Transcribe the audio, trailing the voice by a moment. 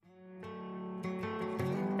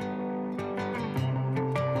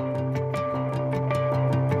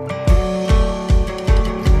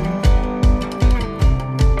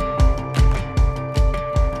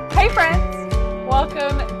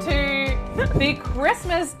the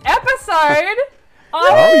Christmas episode of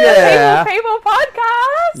yeah. the People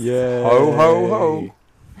Podcast. Yeah. Ho, ho, ho.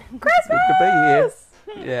 Christmas! Good to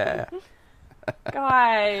be here. Yeah.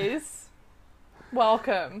 Guys,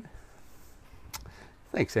 welcome.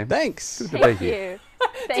 Thanks, Sam. Thanks. Good to be Thank here. you.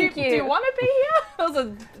 Thank you. Do you want to be here? That was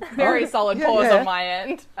a very solid pause yeah. on my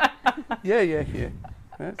end. Yeah.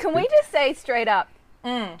 That's Can good. we just say straight up,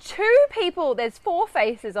 two people, there's 4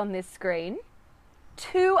 faces on this screen.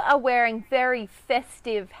 2 are wearing very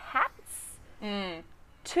festive hats.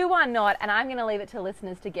 2 are not, and I'm going to leave it to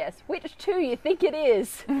listeners to guess which 2 you think it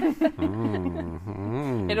is.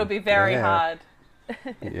 It'll be very Yeah. hard.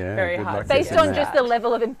 Yeah, very good hard. luck Based getting on just that. the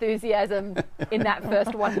level of enthusiasm in that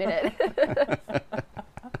first 1 minute.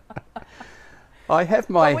 I have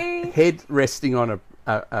my But we- head resting on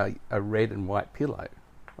a red and white pillow.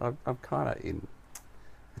 I'm kind of in.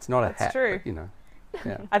 It's not a That's hat, true. but, you know.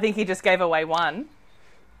 Yeah. I think he just gave away one.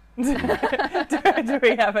 do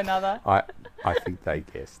we have another? I think they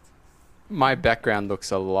guessed. My background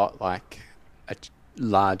looks a lot like a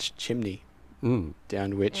large chimney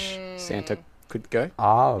down which Santa could go.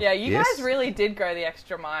 Oh, Yeah, you yes. guys really did go the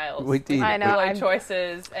extra miles. We did. I know. Pillow I'm-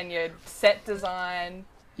 choices and your set design.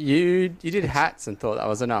 You did hats and thought that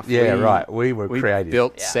was enough. Yeah, right. We were We creative.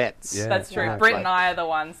 built Yeah. sets. Yeah. That's true. right. Britt and I are the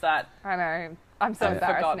ones that... I know. I'm so I've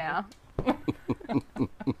embarrassed forgotten. now.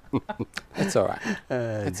 It's all right.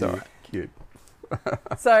 It's all right. Cute.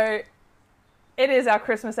 So, it is our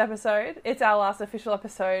Christmas episode. It's our last official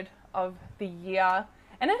episode of the year.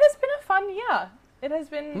 And it has been a fun year. It has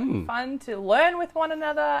been fun to learn with one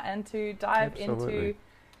another and to dive Absolutely. into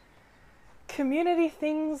community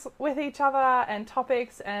things with each other and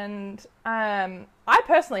topics. And I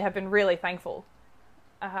personally have been really thankful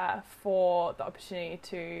for the opportunity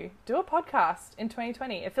to do a podcast in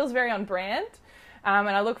 2020. It feels very on brand. And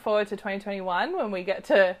I look forward to 2021 when we get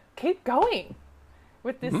to keep going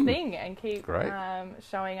with this thing and keep Great.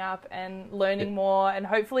 showing up and learning more and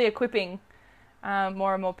hopefully equipping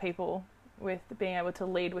more and more people with being able to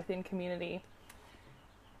lead within community.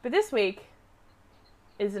 But this week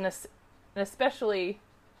is an especially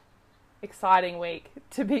exciting week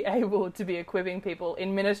to be able to be equipping people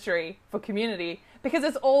in ministry for community because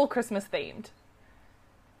it's all Christmas themed.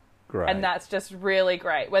 Great. And that's just really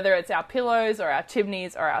great. Whether it's our pillows or our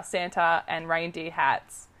chimneys or our Santa and reindeer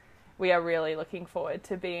hats, we are really looking forward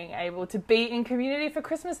to being able to be in community for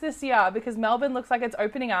Christmas this year because Melbourne looks like it's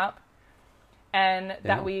opening up and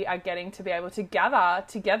that we are getting to be able to gather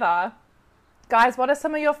together. Guys, what are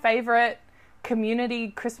some of your favourite community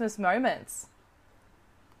Christmas moments?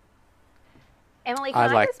 Emily, I can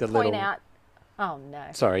I, like just the point little- out... Oh, no.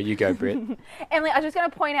 Sorry, you go, Britt. Emily, I was just going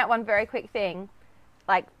to point out one very quick thing.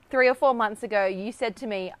 Like 3 or 4 months ago, you said to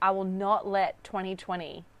me, I will not let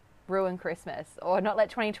 2020 ruin Christmas or not let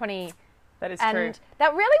 2020... That is And true.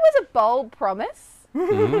 that really was a bold promise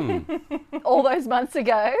all those months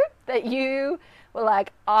ago that you were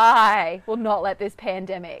like, I will not let this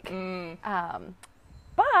pandemic.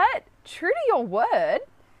 But true to your word,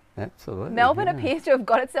 Absolutely. Melbourne yeah. appears to have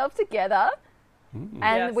got itself together and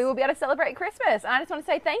Yes. we will be able to celebrate Christmas. And I just want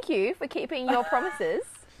to say thank you for keeping your promises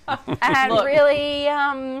and Look. really,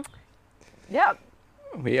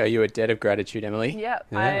 We owe you a debt of gratitude, Emily. Yep.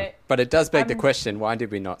 Yeah. But it does beg the question, why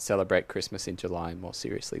did we not celebrate Christmas in July more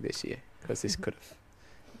seriously this year? Because this could have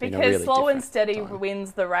been a Because really slow and different steady time.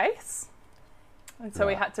 wins the race. And so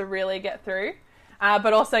we Right. had to really get through.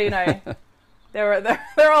 But also, you know, there are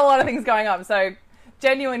a lot of things going on. So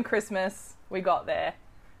genuine Christmas, we got there.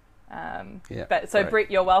 Yeah, But so great.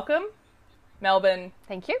 Britt, you're welcome. Melbourne,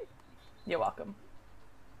 Thank you. you're welcome.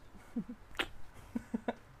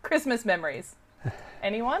 Christmas memories.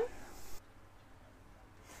 Anyone?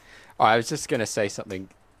 Oh, I was just going to say something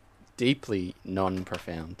deeply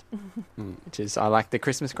non-profound, which is I like the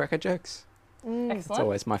Christmas cracker jokes. It's Excellent.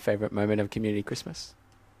 always my favourite moment of community Christmas.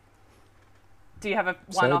 Do you have one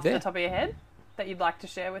So off there. the top of your head that you'd like to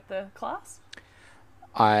share with the class?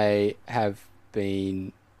 I have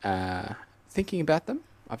been thinking about them.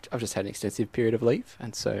 I've just had an extensive period of leave,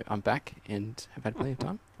 and so I'm back and have had plenty of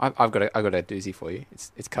time. I've got a doozy for you.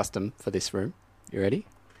 It's custom for this room. You ready?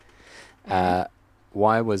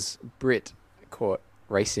 Why was Britt caught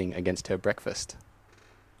racing against her breakfast?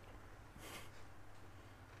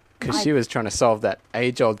 Because she was trying to solve that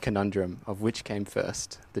age-old conundrum of which came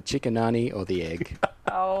first, the Cicognani or the egg.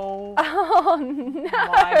 Oh, Oh, no.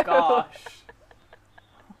 my gosh.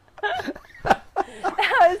 That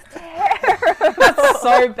was terrible. That's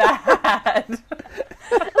so bad.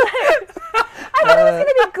 I thought it was going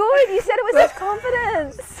to be good. You said it with such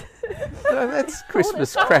confidence. No, That's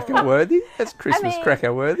Christmas cracker worthy. That's Christmas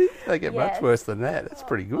cracker worthy. They get Yes. much worse than that. That's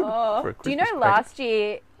pretty good for a Christmas Do you know cracker. last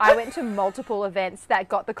year I went to multiple events that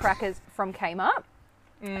got the crackers from Kmart?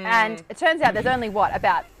 And it turns out there's only,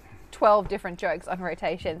 about 12 different jokes on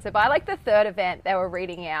rotation. So by like the third event, they were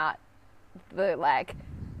reading out the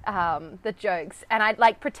jokes. And I'd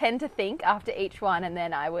like pretend to think after each one, and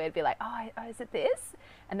then I would be like, oh, is it this?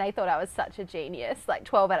 And they thought I was such a genius, like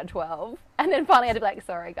 12 out of 12. And then finally I had to be like,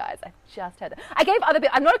 sorry guys, I just heard that. I gave other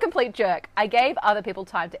people, I'm not a complete jerk. I gave other people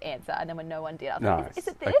time to answer, and then when no one did, I was like, is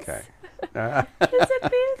it this? Okay. Is it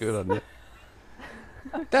this? Good on you.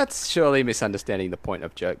 That's surely misunderstanding the point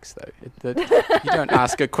of jokes, though. That you don't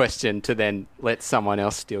ask a question to then let someone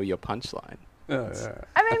else steal your punchline. I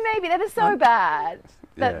mean, maybe they're just so bad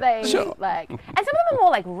that they like, and some of them are more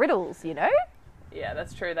like riddles, you know? Yeah,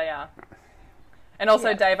 that's true. They are. And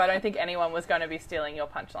also, Dave, I don't think anyone was going to be stealing your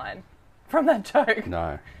punchline from that joke.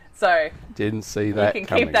 No. So Didn't see that. you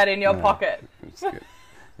can keep that in your pocket. That's good.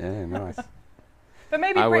 Yeah, nice. But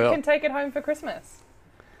maybe Britt can take it home for Christmas.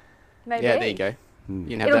 Maybe. Yeah, there you go. You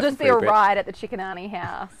can have It'll that just for be a free, Britt. ride at the Cicognani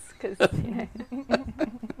house, because you know.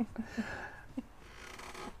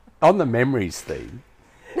 On the memories theme,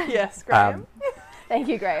 Yes, Graeme. Thank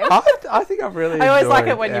you, Graeme. I think I've really I always like it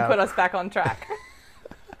enjoyed when you our put us back on track.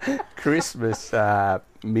 Christmas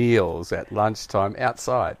meals at lunchtime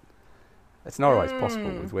outside. It's not always possible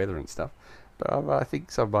with weather and stuff, but I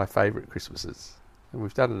think some of my favourite Christmases, and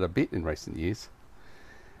we've done it a bit in recent years,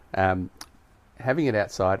 having it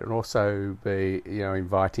outside, and also be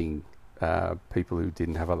inviting people who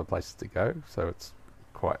didn't have other places to go. So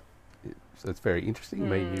it's very interesting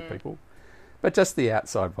meeting new people, but just the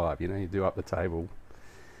outside vibe. You do up the table,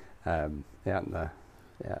 out in the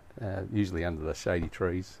usually under the shady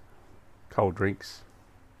trees, cold drinks.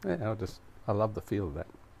 Yeah, I love the feel of that.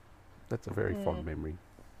 That's a very fond memory.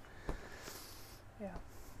 Yeah.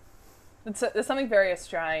 There's something very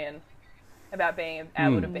Australian about being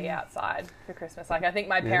able to be outside for Christmas. Like, I think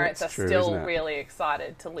my parents are that's true, still isn't it? really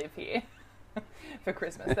excited to live here for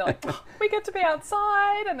Christmas. They're like, oh, we get to be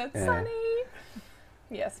outside and it's sunny.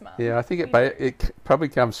 Yes, Mum. Yeah, I think it probably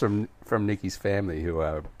comes from Nikki's family, who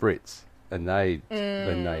are Brits, and when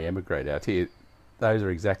they emigrate out here, those are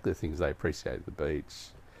exactly the things they appreciate at the beach.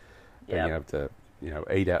 Being able to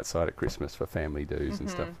eat outside at Christmas for family dues and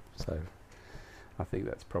stuff. So I think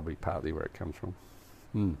that's probably partly where it comes from.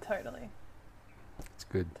 Totally. It's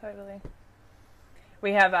good. Totally.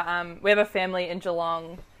 We have a family in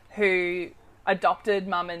Geelong who adopted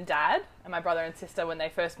Mum and Dad and my brother and sister when they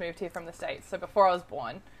first moved here from the States. So before I was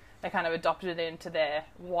born, they kind of adopted it into their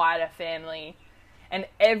wider family. And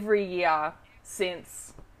every year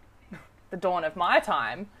since the dawn of my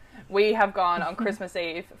time, we have gone on Christmas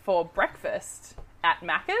Eve for breakfast at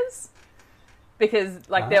Macca's, because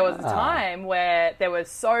there was a time where there were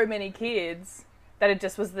so many kids that it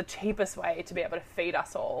just was the cheapest way to be able to feed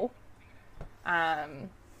us all. And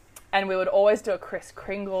we would always do a Kris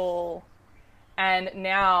Kringle. And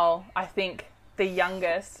now I think the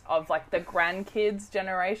youngest of the grandkids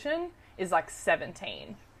generation is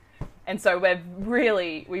 17. And so we've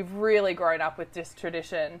really grown up with this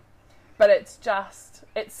tradition. But it's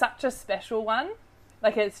such a special one.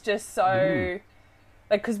 It's just so,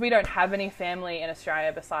 because we don't have any family in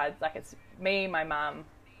Australia besides, it's me, my mum,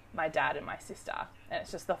 my dad, and my sister. And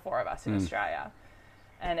it's just the four of us in Australia.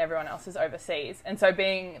 And everyone else is overseas. And so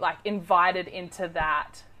being, invited into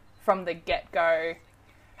that from the get-go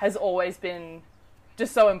has always been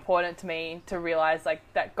just so important to me, to realise,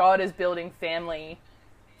 that God is building family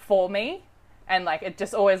for me. And it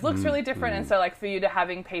just always looks really different. And so for you to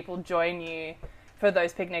having people join you for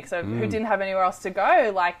those picnics who didn't have anywhere else to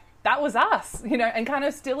go, that was us, and kind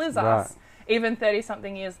of still is us. Even 30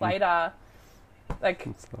 something years later,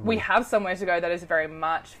 we have somewhere to go that is very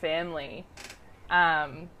much family.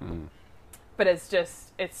 But it's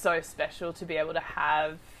so special to be able to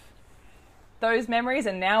have those memories.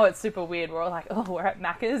 And now it's super weird. We're all we're at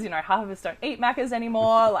Macca's, half of us don't eat Macca's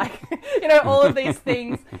anymore, all of these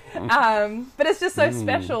things. But it's just so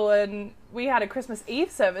special. And we had a Christmas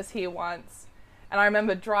Eve service here once, and I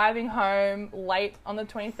remember driving home late on the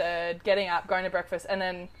 23rd, getting up, going to breakfast, and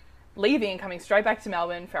then leaving and coming straight back to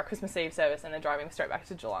Melbourne for our Christmas Eve service, and then driving straight back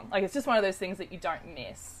to Geelong. It's just one of those things that you don't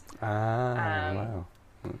miss. Wow.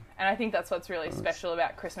 And I think that's what's really special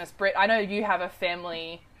about Christmas. Britt, I know you have a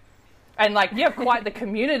family, and you have quite the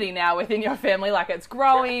community now within your family. It's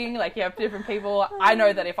growing. You have different people. I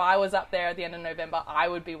know that if I was up there at the end of November, I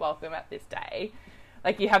would be welcome at this day.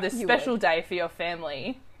 You have this special day for your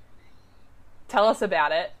family. Tell us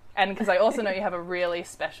about it. And because I also know you have a really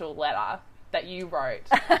special letter that you wrote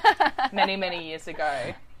many, many years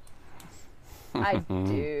ago. I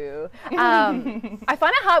do. I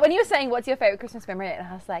find it hard when you were saying what's your favorite Christmas memory, and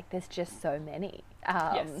I was like, there's just so many.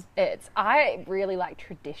 Yes. I really like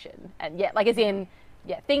tradition, and that's what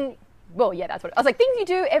I was like, things you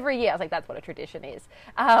do every year. I was like, that's what a tradition is.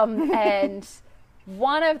 And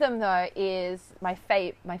one of them though is my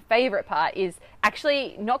favorite part is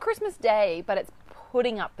actually not Christmas Day, but it's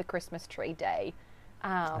putting up the Christmas tree day,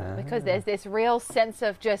 because there's this real sense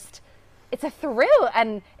of just. It's a thrill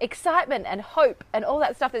and excitement and hope and all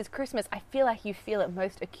that stuff that is Christmas. I feel like you feel it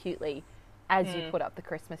most acutely as you put up the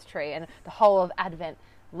Christmas tree, and the whole of Advent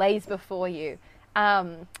lays before you.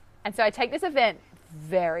 And so I take this event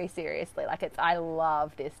very seriously. I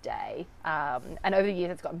love this day. And over the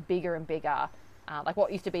years, it's gotten bigger and bigger. Like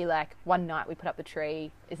what used to be like one night we put up the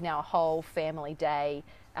tree is now a whole family day.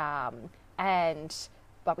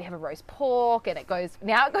 But we have a roast pork, and it goes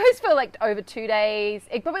for like over 2 days.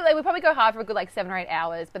 We probably go hard for a good like 7 or 8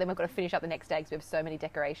 hours, but then we've got to finish up the next day because we have so many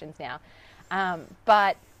decorations now.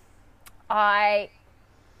 But I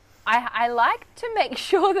like to make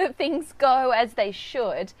sure that things go as they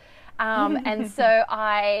should. And so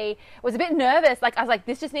I was a bit nervous. I was like,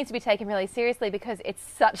 this just needs to be taken really seriously because it's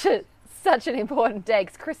such an important day,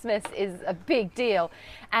 because Christmas is a big deal.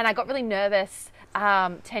 And I got really nervous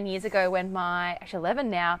 10 years ago when actually 11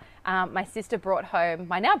 now, my sister brought home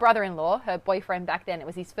my now brother-in-law, her boyfriend back then. It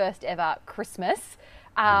was his first ever Christmas.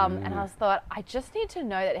 And I thought, I just need to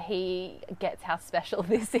know that he gets how special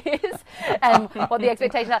this is and what the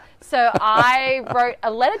expectations are. So I wrote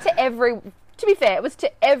a letter to be fair, it was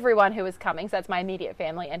to everyone who was coming. So that's my immediate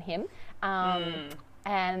family and him.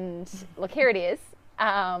 And look, here it is.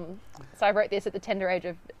 So I wrote this at the tender age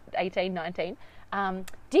of 18, 19.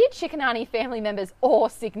 Dear Cicognani family members or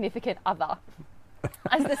significant other,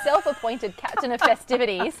 as the self-appointed captain of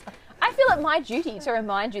festivities, I feel it my duty to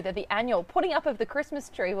remind you that the annual putting up of the Christmas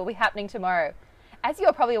tree will be happening tomorrow. As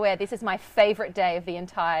you're probably aware, this is my favourite day of the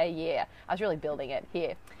entire year. I was really building it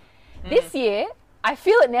here. This year, I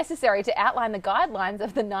feel it necessary to outline the guidelines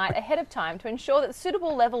of the night ahead of time to ensure that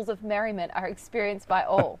suitable levels of merriment are experienced by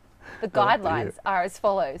all. The guidelines are as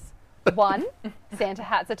follows. 1, Santa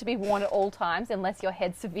hats are to be worn at all times unless your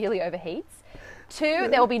head severely overheats. 2,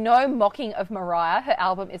 there will be no mocking of Mariah. Her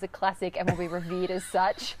album is a classic and will be revered as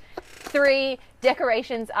such. 3,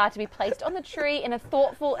 decorations are to be placed on the tree in a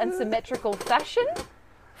thoughtful and symmetrical fashion.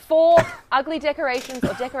 4, ugly decorations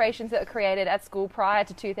or decorations that were created at school prior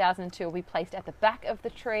to 2002 will be placed at the back of the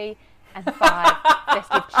tree. And 5,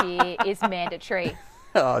 festive cheer is mandatory.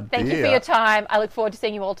 Oh, Thank you for your time. I look forward to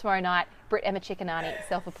seeing you all tomorrow night. Britt Emma Cicognani,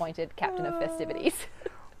 self-appointed captain of festivities.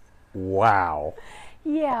 Wow.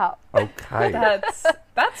 Yeah. Okay. That's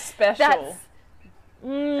special.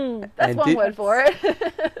 That's one word for it.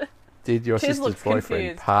 Did your Chiz sister's looks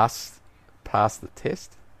boyfriend confused. pass the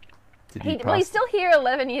test? Did he pass? Well, he's still here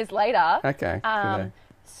 11 years later. Okay.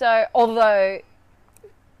 So, although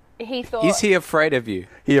he thought... Is he afraid of you?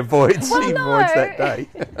 He avoids no. that day.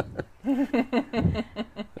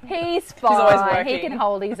 He's always fine. working. He can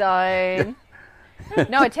hold his own.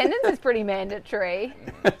 No, attendance is pretty mandatory.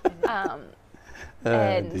 Dear.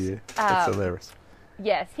 That's hilarious.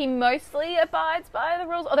 Yes, he mostly abides by the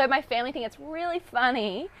rules. Although my family think it's really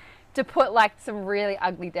funny to put like some really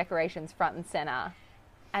ugly decorations front and center,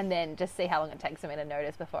 and then just see how long it takes for me to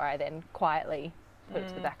notice before I then quietly put it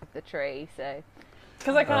to the back of the tree. So,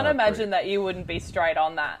 Because I can't imagine that you wouldn't be straight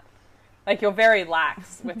on that. Like, you're very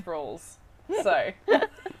lax with rules. So.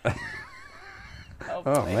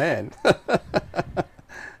 Oh, man.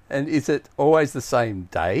 And is it always the same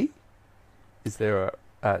day? Is there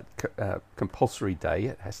a compulsory day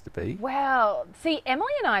it has to be? well, see,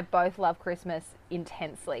 Emily and I both love Christmas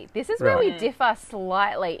intensely. This is where we differ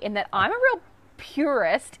slightly in that I'm a real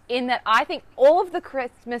purist in that I think all of the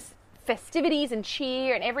Christmas festivities and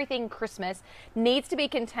cheer and everything Christmas needs to be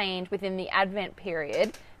contained within the Advent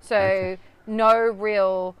period. So no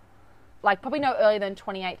real, like probably no earlier than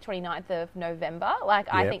 28th, 29th of November.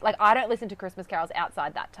 I think, like I don't listen to Christmas carols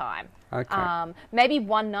outside that time. Okay. Maybe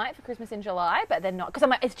one night for Christmas in July, but then not, because I'm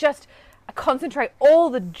like, it's just, I concentrate all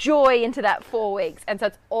the joy into that 4 weeks. And so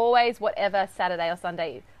it's always whatever Saturday or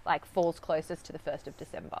Sunday like falls closest to the 1st of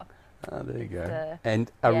December. Oh, there you go.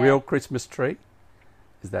 And a real Christmas tree?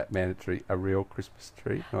 Is that mandatory? A real Christmas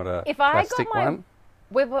tree, not a plastic one?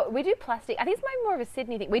 We do plastic. I think it's maybe more of a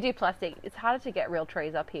Sydney thing. We do plastic. It's harder to get real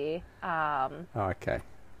trees up here. Okay.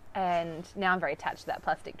 And now I'm very attached to that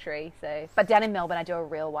plastic tree. So, but down in Melbourne, I do a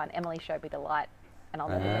real one. Emily showed me the light, and I'll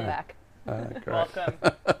never go back. Great. Welcome.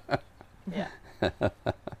 Yeah.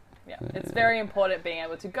 Yeah. It's very important being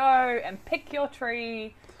able to go and pick your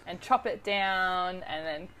tree and chop it down and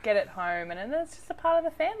then get it home. And then it's just a part of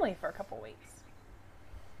the family for a couple of weeks.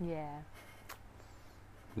 Yeah.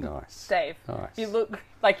 Nice. Dave, Nice. you look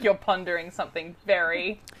like you're pondering something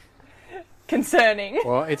very concerning.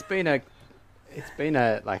 Well, it's been a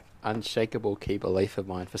like unshakable key belief of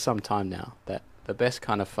mine for some time now that the best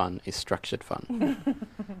kind of fun is structured fun.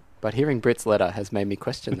 But hearing Britt's letter has made me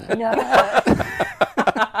question that. No.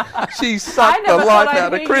 She sucked the life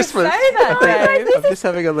out of Christmas. Say that, Dave. I'm just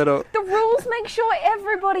having a little The rules make sure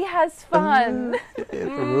everybody has fun. The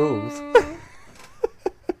rules.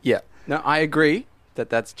 Yeah. No, I agree that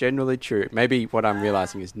that's generally true. Maybe what I'm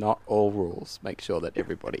realizing is not all rules make sure that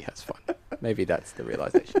everybody has fun. Maybe that's the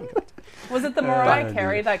realization. I'm coming to. Was it the Mariah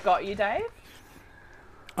Carey that got you, Dave?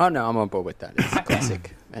 Oh no, I'm on board with that. It's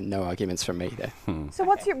classic, and no arguments from me there. So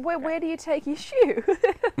what's your where do you take your shoe?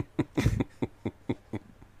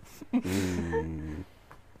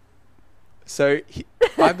 So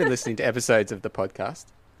I've been listening to episodes of the podcast,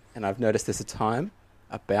 and I've noticed there's a time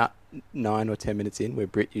about 9 or 10 minutes in where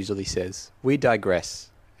Britt usually says, "We digress,"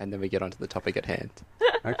 and then we get onto the topic at hand.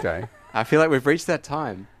 Okay. I feel like we've reached that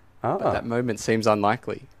time, Oh. but that moment seems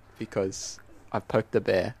unlikely because I've poked the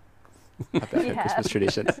bear about her Yeah. Christmas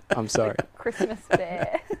traditions. I'm sorry. Christmas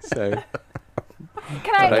bear. So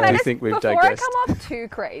Can I do just, think we've before digressed. I come off too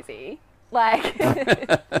crazy, like Don't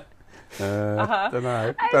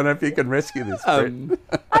know. Don't know if you can rescue this, Britt.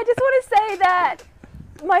 I just want to say that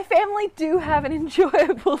my family do have an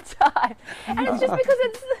enjoyable time, and it's just because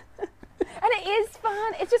it's and it is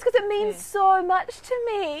fun. It's just because it means so much to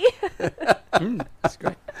me. That's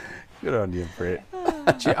great. Good on you, Britt.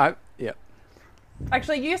 Yeah.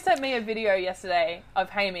 Actually, you sent me a video yesterday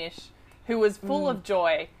of Hamish who was full of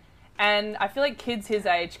joy, and I feel like kids his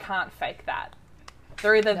age can't fake that.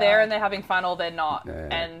 They're either there and they're having fun or they're not,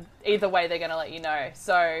 and either way they're going to let you know.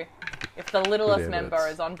 So if the littlest member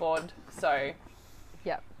is on board, so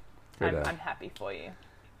Yep. I'm happy for you.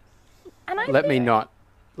 And I Let me not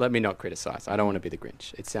criticize. I don't want to be the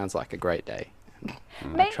Grinch. It sounds like a great day.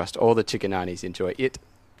 I trust all the Cicognani's enjoy it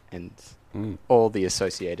and all the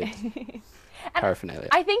associated paraphernalia.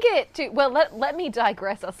 I think it too. Well, let me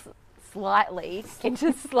digress us slightly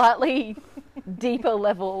into slightly deeper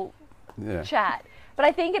level Yeah. chat. But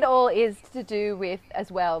I think it all is to do with,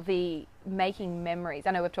 as well, the making memories.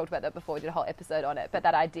 I know we've talked about that before. We did a whole episode on it. But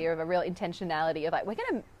that idea of a real intentionality of like, we're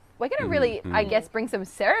gonna really, I guess, bring some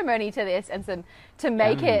ceremony to this and some to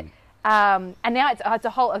make it. And now it's a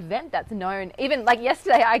whole event that's known. Even like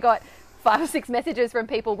yesterday, I got 5 or 6 messages from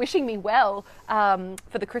people wishing me well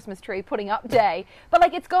for the Christmas tree putting up day. But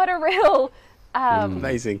like, it's got a real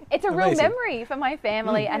Amazing. It's a real memory for my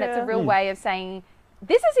family, and it's a real way of saying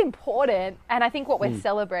this is important, and I think what we're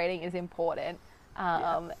celebrating is important.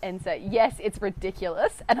 And so, yes, it's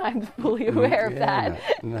ridiculous, and I'm fully aware of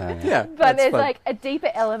that. No. Yeah. But there's fun. like a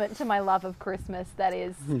deeper element to my love of Christmas that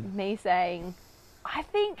is me saying, I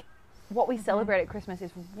think what we celebrate at Christmas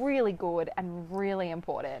is really good and really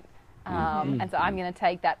important. And so I'm going to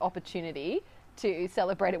take that opportunity to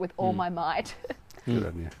celebrate it with all my might. Good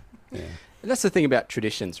on you. Yeah. And that's the thing about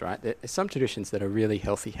traditions, right? There's some traditions that are really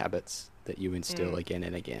healthy habits that you instill again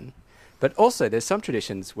and again. But also there's some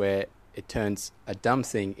traditions where it turns a dumb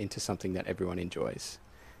thing into something that everyone enjoys.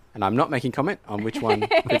 And I'm not making comment on which one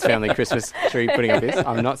Britt's family Christmas tree putting up is.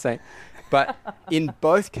 I'm not saying. But in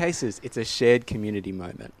both cases, it's a shared community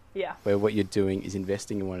moment. Yeah. Where what you're doing is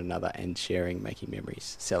investing in one another and sharing, making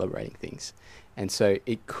memories, celebrating things. And so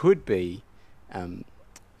it could be,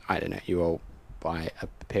 I don't know, you all buy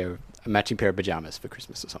a matching pair of pajamas for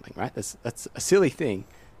Christmas or something, right? That's a silly thing,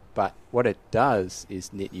 but what it does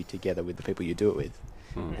is knit you together with the people you do it with.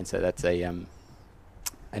 And so that's an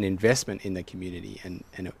investment in the community, and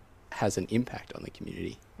it has an impact on the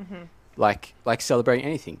community. Like celebrating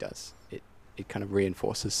anything does. It kind of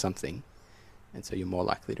reinforces something, and so you're more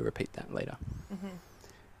likely to repeat that later.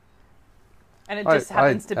 And it just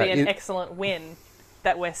happens to be an excellent win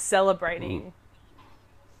that we're celebrating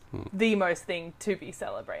the most thing to be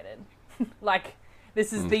celebrated. Like,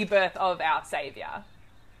 this is the birth of our Saviour.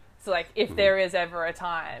 So, like, if there is ever a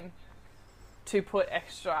time to put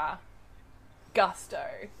extra gusto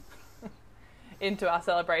into our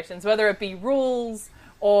celebrations, whether it be rules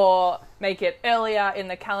or make it earlier in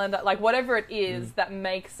the calendar, like whatever it is that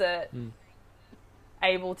makes it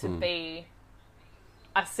able to be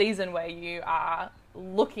a season where you are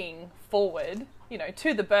looking forward,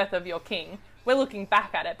 to the birth of your King. We're looking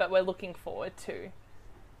back at it, but we're looking forward to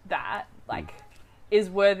that, is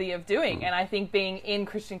worthy of doing. And I think being in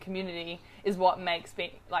Christian community is what makes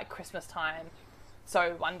Christmas time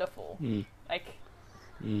so wonderful.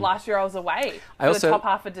 Last year I was away for the top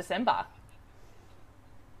half of December,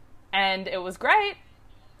 and it was great,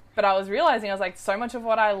 But I was realizing, I was like, so much of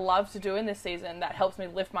what I love to do in this season that helps me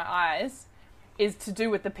lift my eyes is to do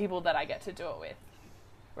with the people that I get to do it with,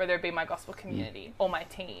 whether it be my gospel community or my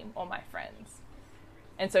team or my friends.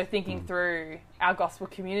 And so thinking through our gospel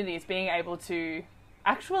communities, being able to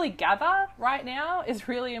actually gather right now is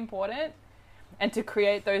really important, and to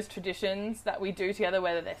create those traditions that we do together,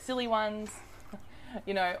 whether they're silly ones,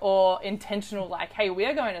 you know, or intentional, like, hey, we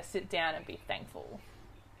are going to sit down and be thankful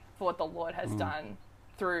for what the Lord has done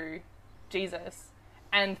through Jesus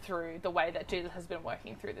and through the way that Jesus has been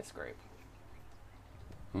working through this group.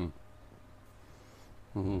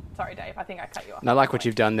 Sorry, Dave, I think I cut you off. And I like what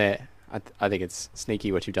you've done there. I think it's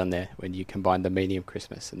sneaky what you've done there when you combine the meaning of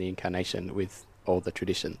Christmas and the incarnation with all the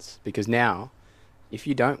traditions. Because now, if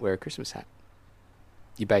you don't wear a Christmas hat,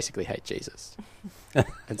 you basically hate Jesus.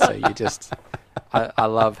 And so you just... I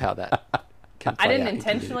love how that can play I didn't out in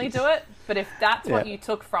intentionally communities. do it, but if that's what you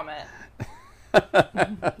took from it,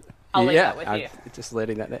 I'll leave that with you. Just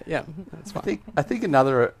letting that there. Yeah, that's fine. I think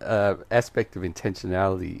another aspect of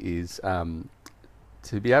intentionality is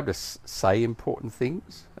to be able to say important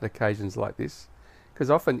things at occasions like this, because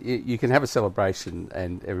often you can have a celebration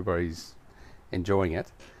and everybody's enjoying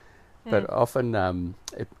it, but often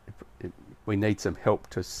we need some help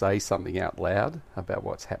to say something out loud about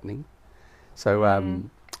what's happening. So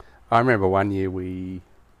I remember one year we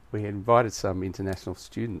had invited some international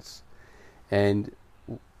students, and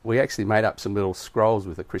we actually made up some little scrolls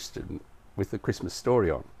with the Christmas story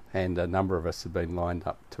on, and a number of us had been lined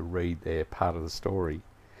up to read their part of the story.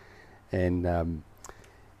 And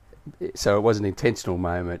so it was an intentional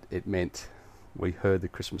moment. It meant we heard the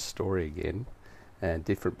Christmas story again, and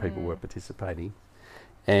different people were participating,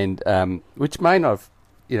 and which may not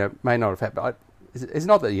have happened. It's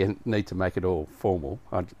not that you need to make it all formal.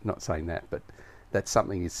 I'm not saying that, but that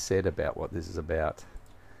something is said about what this is about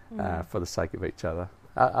for the sake of each other.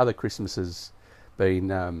 Other Christmases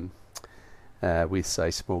been with,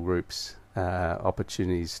 say, small groups,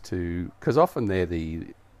 opportunities to... Because often they're the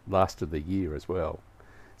last of the year as well.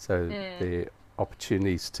 So they're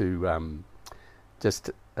opportunities to just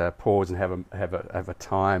pause and have a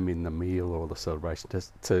time in the meal or the celebration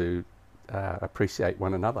just to appreciate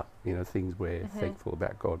one another. You know, things we're thankful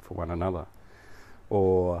about God for one another.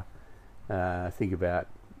 Or think about...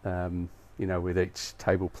 with each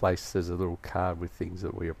table place, there's a little card with things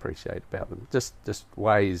that we appreciate about them. Just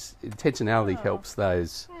ways, intentionality helps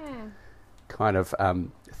those kind of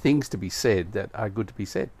things to be said that are good to be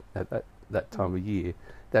said at that time of year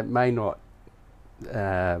that may not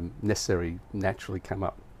necessarily naturally come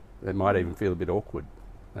up. They might even feel a bit awkward.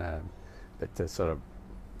 But to sort of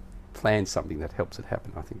plan something that helps it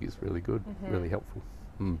happen, I think is really good, really helpful.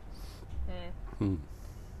 And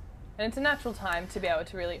it's a natural time to be able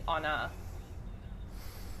to really honour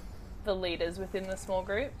the leaders within the small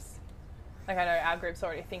groups. Like, I know our group's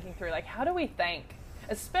already thinking through, like, how do we thank,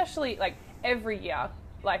 especially, like, every year,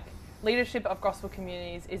 like, leadership of gospel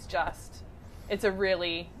communities is just, it's a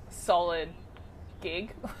really solid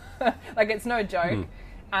gig. Like, it's no joke.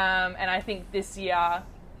 And I think this year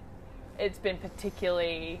it's been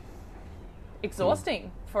particularly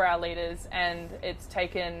exhausting for our leaders, and it's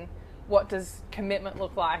taken... what does commitment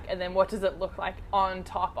look like, and then what does it look like on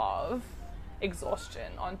top of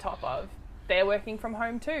exhaustion, on top of they're working from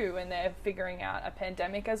home too, and they're figuring out a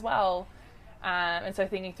pandemic as well. And so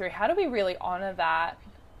thinking through, how do we really honour that,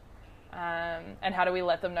 and how do we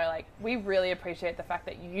let them know, like, we really appreciate the fact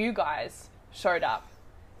that you guys showed up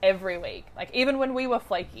every week. Like, even when we were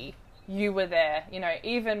flaky, you were there. You know,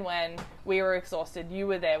 even when we were exhausted, you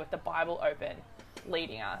were there with the Bible open,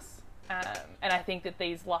 leading us. And I think that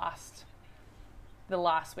the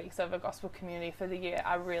last weeks of a gospel community for the year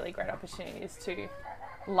are really great opportunities to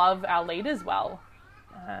love our leaders well.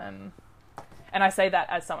 And I say that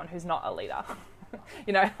as someone who's not a leader.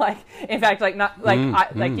 You know, like, in fact, like, not like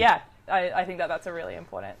I think that that's a really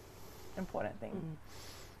important thing.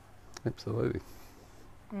 Absolutely.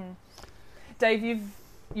 Dave,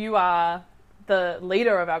 you are the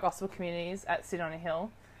leader of our gospel communities at Sit on a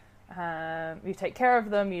Hill. You take care of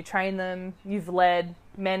them, you train them, you've led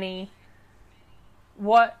many.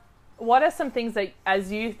 What are some things that,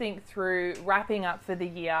 as you think through wrapping up for the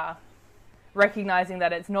year, recognizing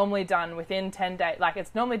that it's normally done within 10 days, like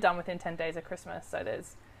it's normally done within 10 days of Christmas, so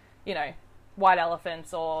there's, you know, white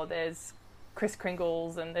elephants, or there's Kris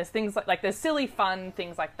Kringles, and there's things like there's silly fun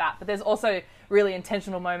things like that, but there's also really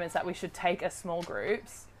intentional moments that we should take as small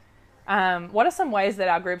groups. What are some ways that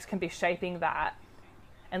our groups can be shaping that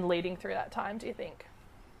and leading through that time, do you think?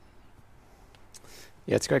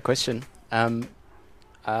 Yeah, it's a great question.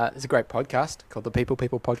 there's a great podcast called the People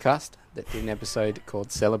Podcast that did an episode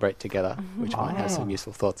called Celebrate Together, which might have some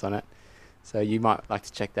useful thoughts on it. So you might like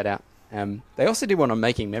to check that out. They also did one on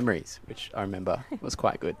making memories, which I remember was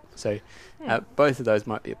quite good. So both of those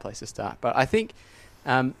might be a place to start. But I think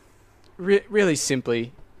really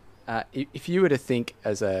simply, if you were to think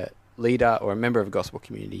as a leader or a member of a gospel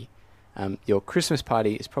community, your Christmas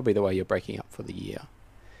party is probably the way you're breaking up for the year.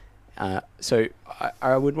 So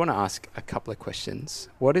I would want to ask a couple of questions.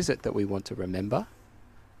 What is it that we want to remember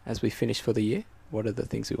as we finish for the year? What are the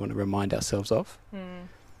things we want to remind ourselves of?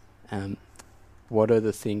 What are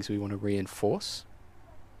the things we want to reinforce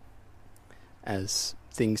as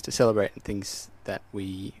things to celebrate and things that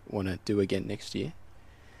we want to do again next year?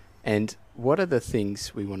 And what are the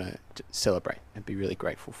things we want to celebrate and be really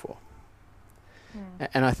grateful for?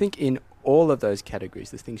 And I think in all of those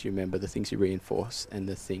categories, the things you remember, the things you reinforce, and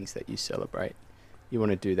the things that you celebrate, you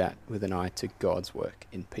want to do that with an eye to God's work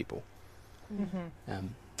in people.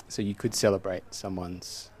 So you could celebrate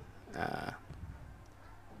someone's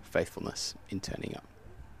faithfulness in turning up.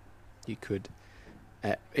 You could,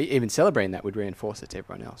 even celebrating that would reinforce it to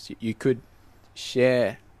everyone else. You could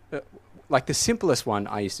share, like the simplest one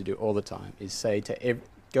I used to do all the time is say to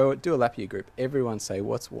go do a lap of your group. Everyone say,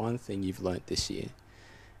 what's one thing you've learnt this year?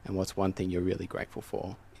 And what's one thing you're really grateful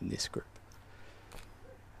for in this group?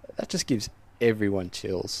 That just gives everyone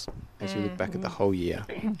chills as you look back at the whole year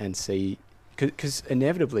and see, because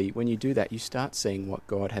inevitably when you do that, you start seeing what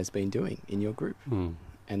God has been doing in your group.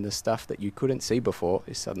 And the stuff that you couldn't see before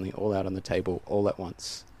is suddenly all out on the table all at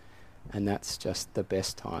once. And that's just the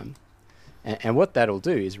best time. And what that'll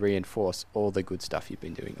do is reinforce all the good stuff you've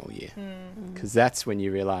been doing all year. Because that's when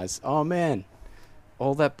you realize, oh man,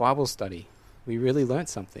 all that Bible study, we really learnt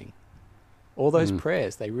something. All those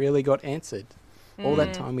prayers, they really got answered. All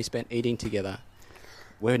that time we spent eating together,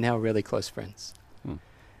 we're now really close friends.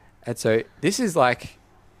 And so this is like,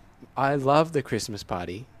 I love the Christmas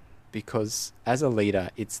party because as a leader,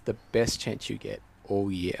 it's the best chance you get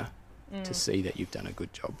all year to see that you've done a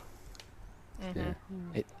good job.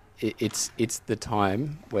 It's the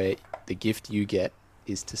time where the gift you get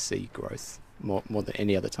is to see growth more than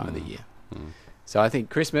any other time of the year. So I think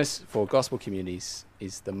Christmas for gospel communities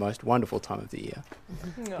is the most wonderful time of the year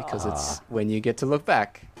because it's when you get to look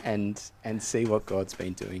back and see what God's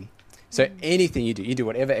been doing. So anything you do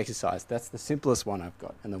whatever exercise, that's the simplest one I've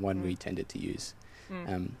got and the one we tended to use.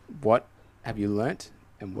 What have you learnt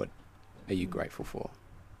and what are you grateful for?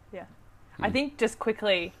 I think just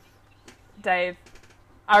quickly, Dave,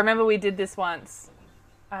 I remember we did this once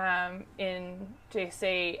in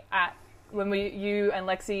GC when you and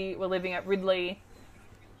Lexi were living at Ridley.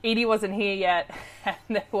 Edie wasn't here yet, and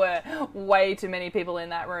there were way too many people in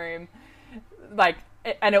that room.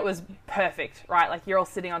 And it was perfect, right? Like you're all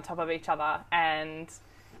sitting on top of each other, and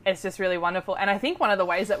it's just really wonderful. And I think one of the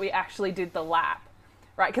ways that we actually did the lap,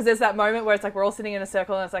 right? Because there's that moment where it's like we're all sitting in a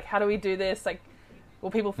circle, and it's like, how do we do this? Like, will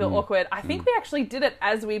people feel awkward? I think we actually did it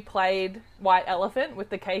as we played White Elephant with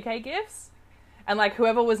the KK gifts. And like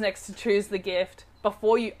whoever was next to choose the gift,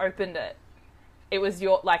 before you opened it, it was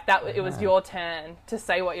your turn to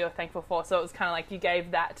say what you were thankful for. So it was kind of like you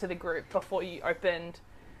gave that to the group before you opened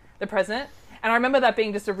the present. And I remember that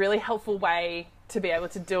being just a really helpful way to be able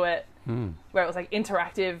to do it, where it was like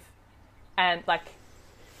interactive and like,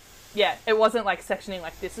 it wasn't like sectioning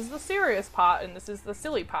like this is the serious part and this is the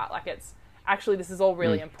silly part. Like it's, actually, this is all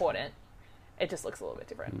really important. It just looks a little bit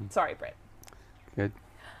different. Sorry, Britt. Good.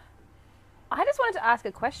 I just wanted to ask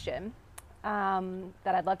a question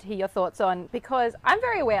that I'd love to hear your thoughts on, because I'm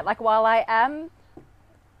very aware, like while I am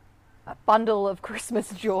a bundle of Christmas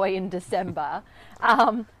joy in December,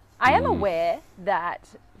 I am aware that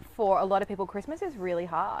for a lot of people, Christmas is really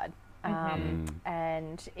hard.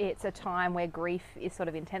 And it's a time where grief is sort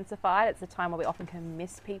of intensified. It's a time where we often can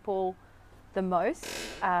miss people the most.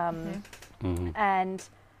 And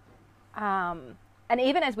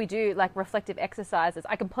even as we do like reflective exercises,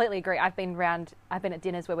 I completely agree. I've been at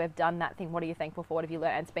dinners where we've done that thing. What are you thankful for? What have you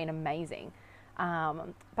learned? And it's been amazing.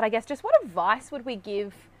 But I guess just what advice would we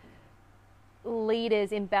give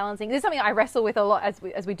leaders in balancing? This is something I wrestle with a lot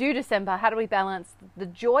as we do December. How do we balance the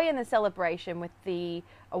joy and the celebration with the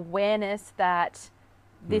awareness that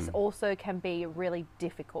this also can be a really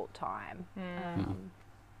difficult time?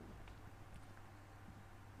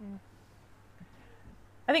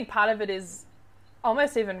 I think part of it is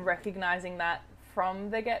almost even recognizing that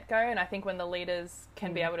from the get-go. And I think when the leaders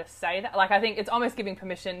can be able to say that, like, I think it's almost giving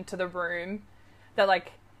permission to the room that,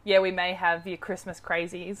 like, yeah, we may have your Christmas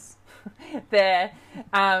crazies there.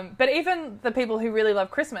 But even the people who really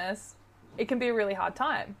love Christmas, it can be a really hard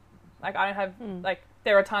time. Like, I don't have, like,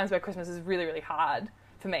 there are times where Christmas is really, really hard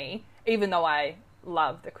for me, even though I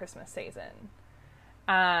love the Christmas season.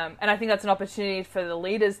 And I think that's an opportunity for the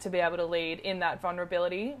leaders to be able to lead in that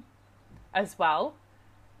vulnerability as well,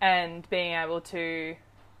 and being able to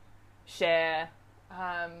share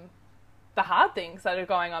the hard things that are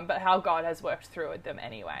going on, but how God has worked through them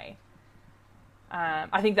anyway.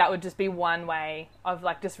 I think that would just be one way of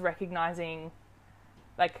like just recognizing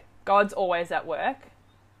like God's always at work.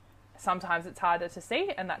 Sometimes it's harder to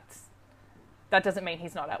see, and that doesn't mean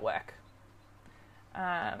he's not at work.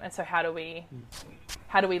 And so how do we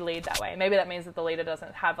lead that way? Maybe that means that the leader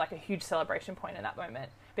doesn't have like a huge celebration point in that moment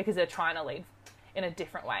because they're trying to lead in a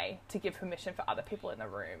different way to give permission for other people in the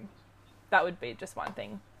room. That would be just one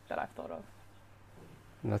thing that I've thought of.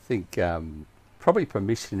 And I think probably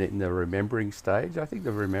permission in the remembering stage. I think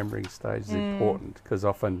the remembering stage is important because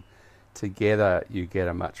often together you get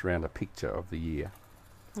a much rounder picture of the year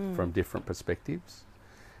from different perspectives.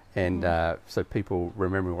 And so people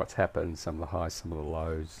remembering what's happened, some of the highs, some of the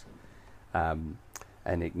lows,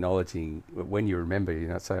 and acknowledging when you remember, you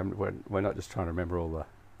know, so we're not just trying to remember all the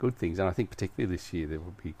good things. And I think particularly this year there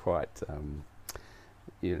will be quite,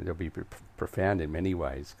 they'll be profound in many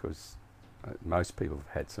ways because most people have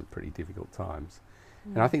had some pretty difficult times.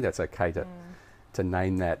 And I think that's okay to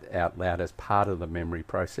name that out loud as part of the remembering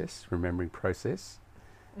process.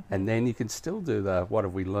 And then you can still do the what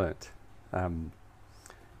have we learnt.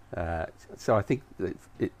 So I think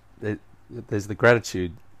there's the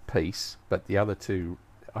gratitude piece, but the other two,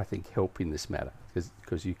 I think, help in this matter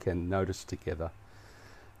because you can notice together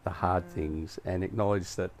the hard things and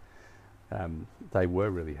acknowledge that they were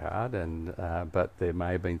really hard, and but there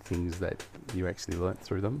may have been things that you actually learnt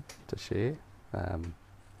through them to share,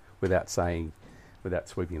 without sweeping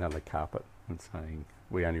it under the carpet and saying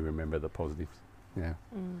we only remember the positives. Yeah.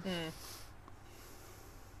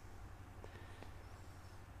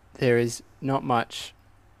 There is not much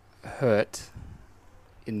hurt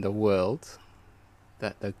in the world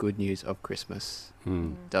that the good news of Christmas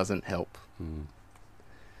doesn't help.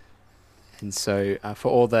 And so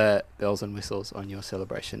for all the bells and whistles on your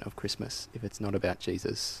celebration of Christmas, if it's not about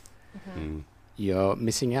Jesus, you're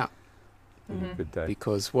missing out. Good day.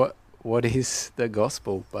 Because what is the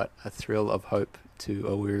gospel but a thrill of hope to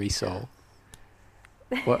a weary soul?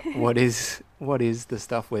 What is the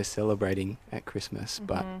stuff we're celebrating at Christmas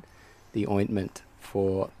but the ointment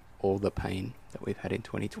for all the pain that we've had in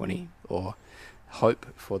 2020, or hope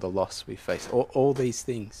for the loss we face, all these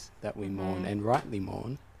things that we mourn and rightly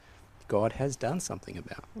mourn, God has done something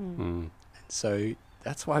about. And so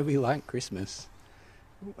that's why we like Christmas.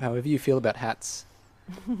 However you feel about hats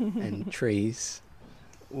and trees,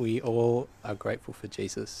 we all are grateful for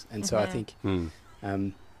Jesus. And so I think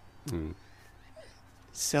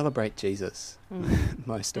celebrate Jesus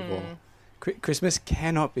most of all. Christmas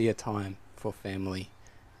cannot be a time for family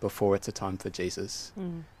before it's a time for Jesus,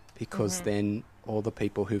 because then all the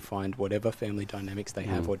people who find whatever family dynamics they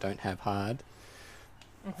have or don't have hard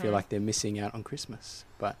feel like they're missing out on Christmas.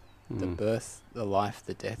 But the birth, the life,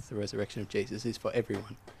 the death, the resurrection of Jesus is for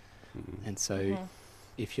everyone. And so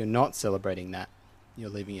if you're not celebrating that, you're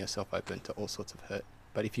leaving yourself open to all sorts of hurt.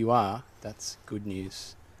 But if you are, that's good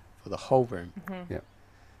news for the whole room. Yeah.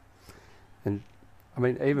 And I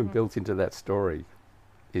mean, even built into that story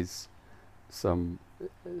is some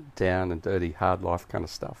down and dirty, hard life kind of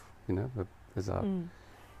stuff. You know, there's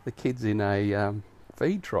the kids in a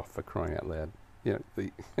feed trough, for crying out loud. You know,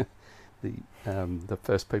 the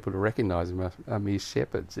first people to recognise them are mere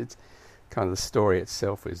shepherds. It's kind of the story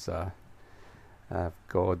itself is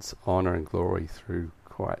God's honour and glory through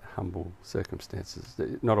quite humble circumstances.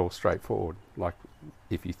 Not all straightforward. Like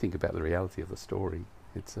if you think about the reality of the story,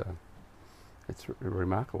 it's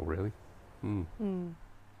remarkable, really. And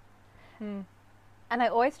I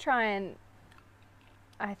always try and,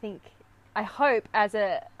 I hope as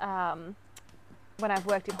a, when I've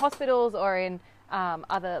worked in hospitals or in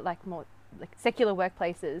other like more like secular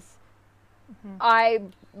workplaces, I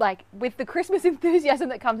like with the Christmas enthusiasm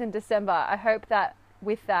that comes in December, I hope that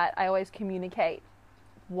with that I always communicate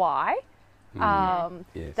why.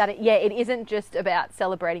 Yes. That it isn't just about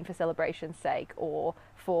celebrating for celebration's sake or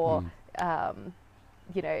for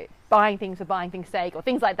buying things for buying things sake or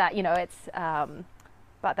things like that. You know, it's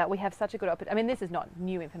but that we have such a good opportunity. I mean, this is not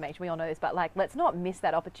new information. We all know this, but like, let's not miss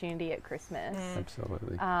that opportunity at Christmas.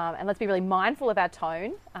 Absolutely. And let's be really mindful of our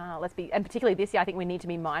tone. And particularly this year, I think we need to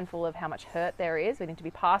be mindful of how much hurt there is. We need to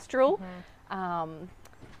be pastoral. But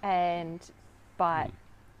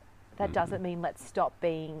that doesn't mean let's stop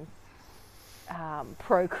being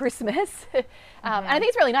pro-Christmas. And I think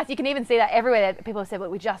it's really nice. You can even see that everywhere. People have said,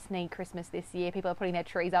 well, we just need Christmas this year. People are putting their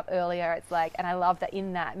trees up earlier. It's like, and I love that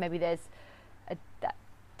in that maybe there's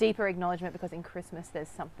deeper acknowledgement, because in Christmas there's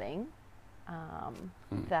something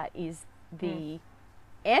that is the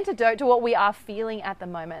antidote to what we are feeling at the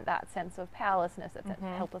moment, that sense of powerlessness, that sense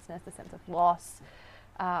of helplessness, the sense of loss,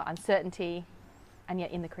 uncertainty. And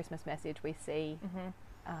yet in the Christmas message we see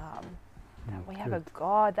that we have a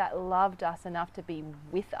God that loved us enough to be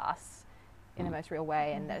with us in the most real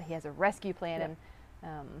way, and that he has a rescue plan.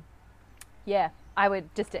 And I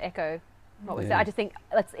would, just to echo what was said, I just think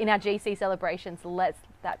let's, in our GC celebrations, let's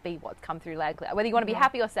that be what's come through loud and clear. Whether you want to be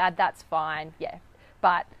happy or sad, that's fine,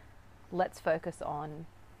 but let's focus on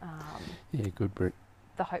good, Britt.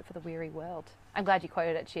 the hope for the weary world. I'm glad you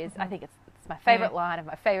quoted it, Chiz. I think it's my favourite line of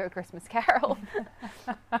my favourite Christmas carol.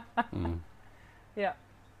 Yeah.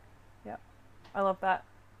 I love that.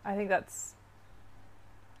 I think that's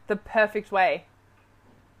the perfect way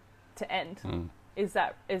to end. Is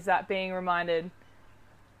that being reminded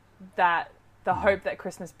that the hope that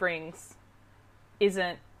Christmas brings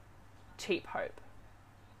isn't cheap hope.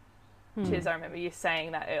 Chiz, I remember you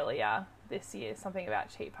saying that earlier this year, something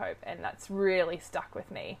about cheap hope, and that's really stuck with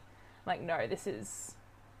me. Like, no, this is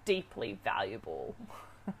deeply valuable,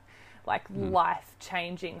 like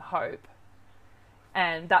life-changing hope.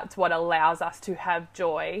 And that's what allows us to have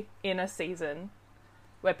joy in a season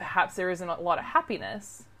where perhaps there isn't a lot of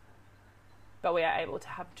happiness, but we are able to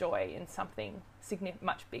have joy in something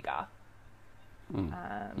much bigger,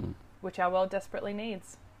 which our world desperately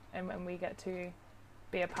needs. And when we get to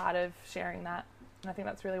be a part of sharing that, and I think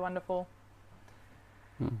that's really wonderful.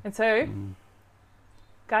 And so,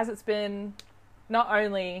 guys, it's been, not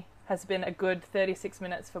only has been a good 36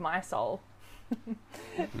 minutes for my soul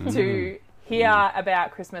to hear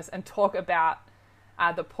about Christmas and talk about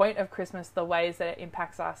the point of Christmas, the ways that it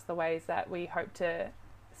impacts us, the ways that we hope to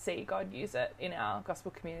see God use it in our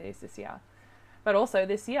gospel communities this year. But also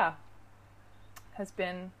this year has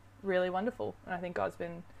been really wonderful. And I think God's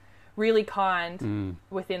been really kind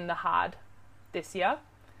within the hard this year.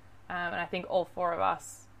 And I think all four of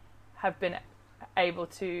us have been able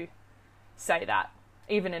to say that,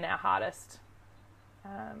 even in our hardest.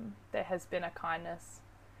 There has been a kindness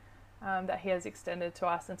that he has extended to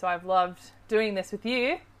us. And so I've loved doing this with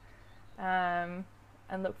you, and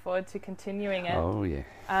look forward to continuing it. Oh, yeah.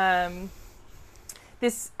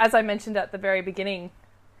 This, as I mentioned at the very beginning,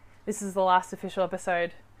 this is the last official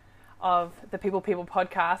episode of the People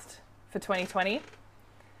podcast for 2020.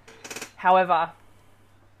 However,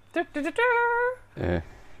 it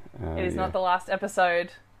is not the last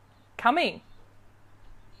episode coming.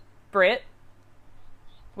 Britt,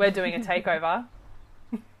 we're doing a takeover.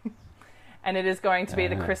 And it is going to be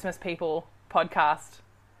the Christmas People podcast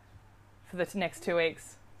for the next 2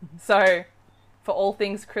 weeks. So, for all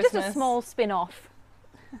things Christmas... Just a small spin-off.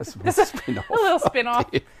 A spin-off. A little spin-off.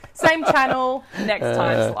 Same channel, next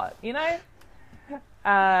time slot, you know?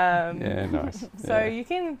 Nice. So you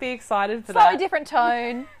can be excited for Slightly that. different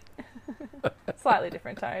tone. Slightly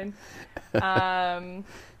different tone.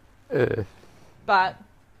 But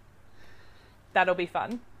that'll be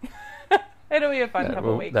fun. It'll be a fun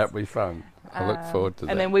couple of weeks. That'll be fun. I look forward to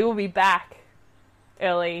that. And then we will be back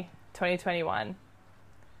early 2021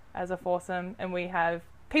 as a foursome, and we have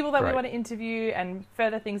people that we want to interview and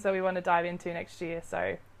further things that we want to dive into next year.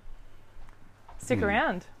 So stick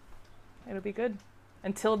around. It'll be good.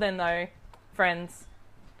 Until then, though, friends,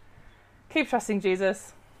 keep trusting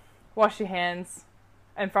Jesus, wash your hands,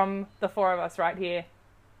 and from the four of us right here,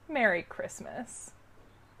 Merry Christmas.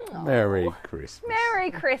 Merry Christmas. Merry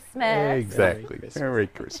Christmas. Exactly. Merry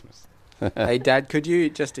Christmas. Hey, Dad, could you,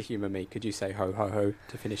 just to humour me, could you say ho, ho, ho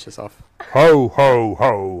to finish us off? Ho, ho,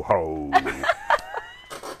 ho, ho.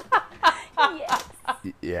 Yes.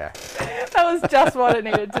 Yeah. That was just what it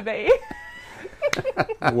needed to be.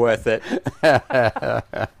 Worth it.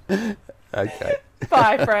 Okay.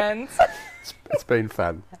 Bye, friends. It's been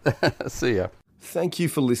fun. See ya. Thank you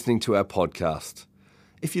for listening to our podcast.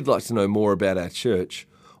 If you'd like to know more about our church,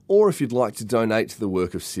 or if you'd like to donate to the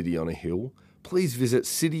work of City on a Hill, please visit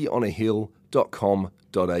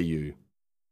cityonahill.com.au.